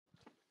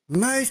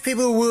Most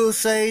people will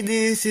say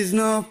this is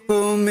not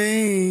for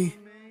me,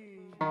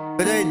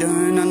 but they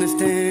don't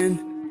understand.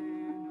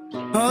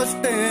 I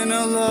spent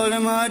a lot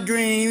of my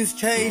dreams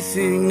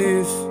chasing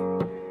this.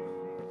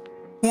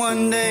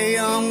 One day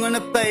I'm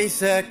gonna face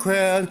that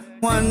crowd.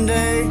 One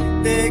day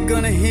they're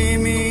gonna hear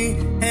me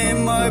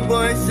and my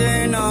voice,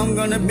 and I'm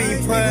gonna be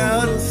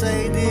proud. People will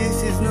say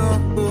this is not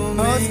for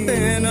me. I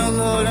spent a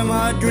lot of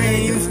my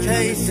dreams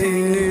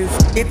chasing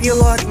this. If you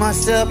like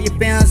myself, you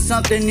found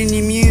something in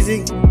your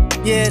music.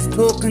 Yeah, it's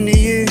talking to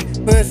you,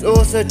 but it's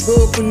also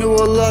talking to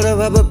a lot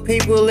of other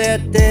people out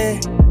there.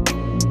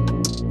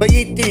 But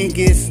you think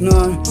it's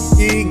not.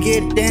 You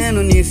get down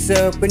on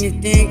yourself and you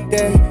think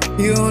that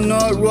you're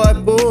not right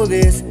for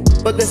this,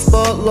 but the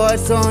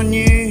spotlight's on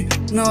you.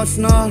 No, it's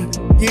not.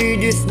 You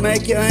just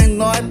make your own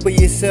light for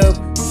yourself,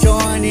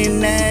 shine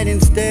in that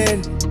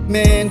instead.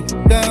 Man,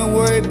 don't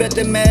worry about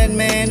the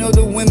madman or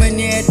the women,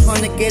 yeah,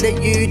 trying to get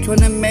at you, trying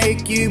to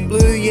make you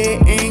blue,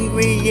 yeah,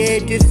 angry, yeah,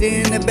 just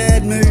in a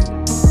bad mood.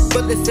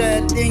 But the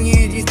sad thing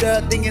is, you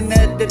start thinking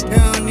that they're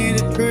telling you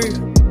the truth.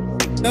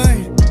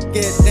 Don't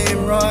get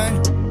them right.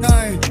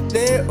 No,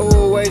 they're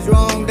always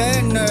wrong.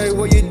 They know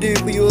what you do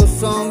for your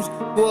songs,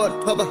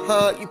 what type of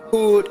heart you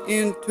put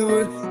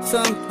into it.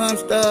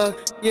 Sometimes dark,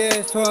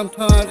 yeah,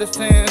 sometimes it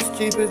sounds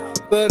stupid,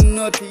 but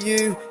not to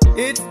you.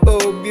 It's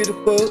all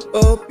beautiful,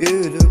 all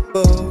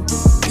beautiful.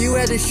 You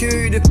had a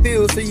shoe to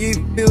fill, so you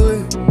fill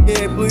it.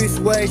 Yeah, blue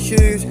suede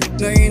shoes.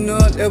 No, you're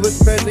not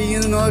Elvis Presley,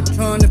 you're not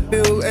trying to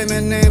fill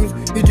M&M's.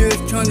 You're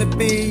just trying to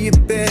be your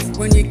best.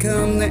 When you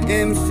come to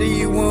MC,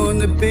 you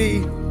wanna be,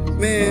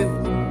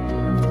 man.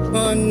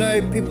 I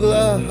know people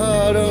are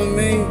hard on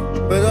me,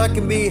 but I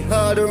can be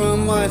harder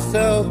on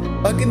myself.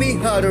 I can be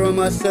harder on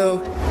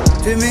myself.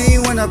 To me,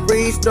 when I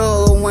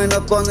freestyle, I went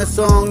up on the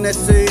song that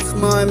suits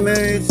my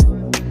moods.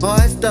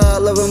 I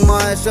start loving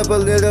myself a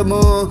little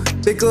more,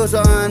 because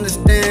I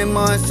understand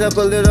myself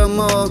a little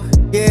more.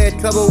 Yeah,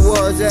 trouble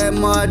was at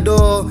my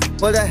door,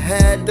 but I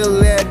had to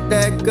let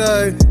that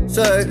go,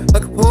 so I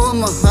could pour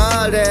my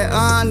heart out.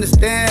 I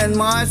understand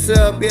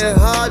myself, yeah,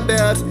 hard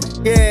bouts,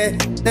 yeah,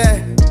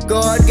 that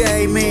God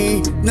gave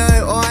me. No,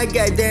 I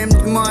gave them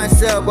to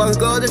myself. I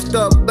gotta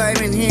stop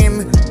blaming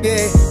him,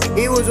 yeah,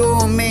 it was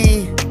all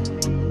me.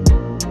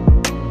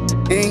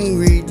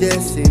 Angry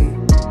Jesse,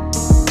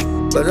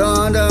 but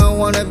I don't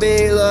wanna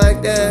be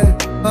like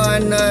that. I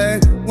know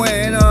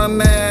when I'm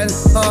mad,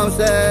 I'm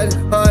sad,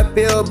 I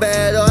feel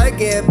bad, I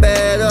get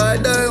bad. I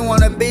don't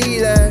wanna be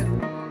that,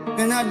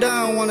 and I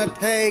don't wanna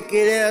take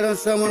it out on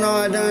someone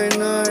I don't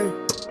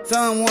know.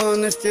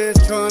 Someone that's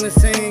just trying to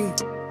sing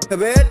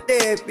about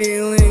their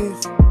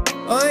feelings.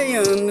 I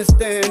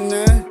understand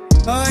that.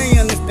 I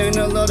understand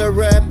a lot of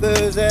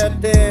rappers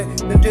out there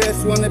that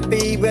just wanna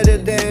be better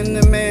than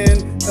the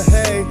man. But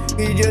hey,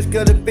 you just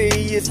gotta be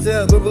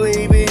yourself and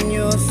believe in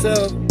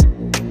yourself.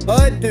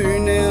 I do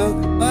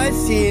now, I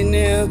see it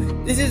now.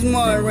 This is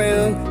my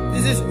round,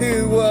 this is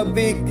who I've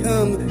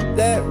become.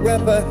 That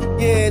rapper,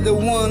 yeah, the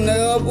one that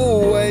I've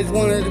always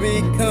wanted to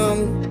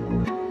become.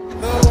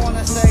 I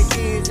wanna say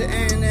cheers to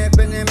NF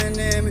and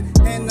Eminem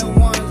and the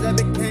ones that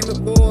became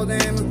before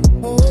them.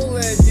 All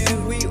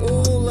legends, we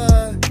all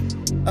are.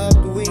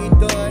 After we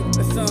die,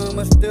 but some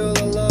are still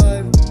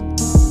alive.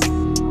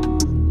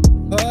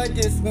 I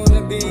just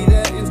wanna be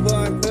that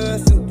inspiring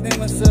person to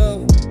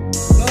myself,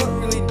 not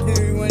really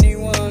to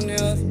anyone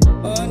else.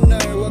 I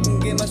know I can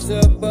get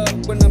myself up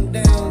when I'm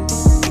down.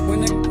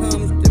 When it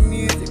comes to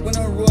music, when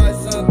I write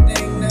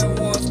something that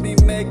wants me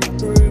to make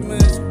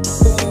improvements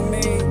for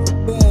me,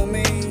 for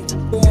me,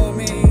 for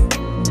me.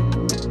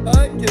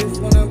 I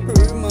just want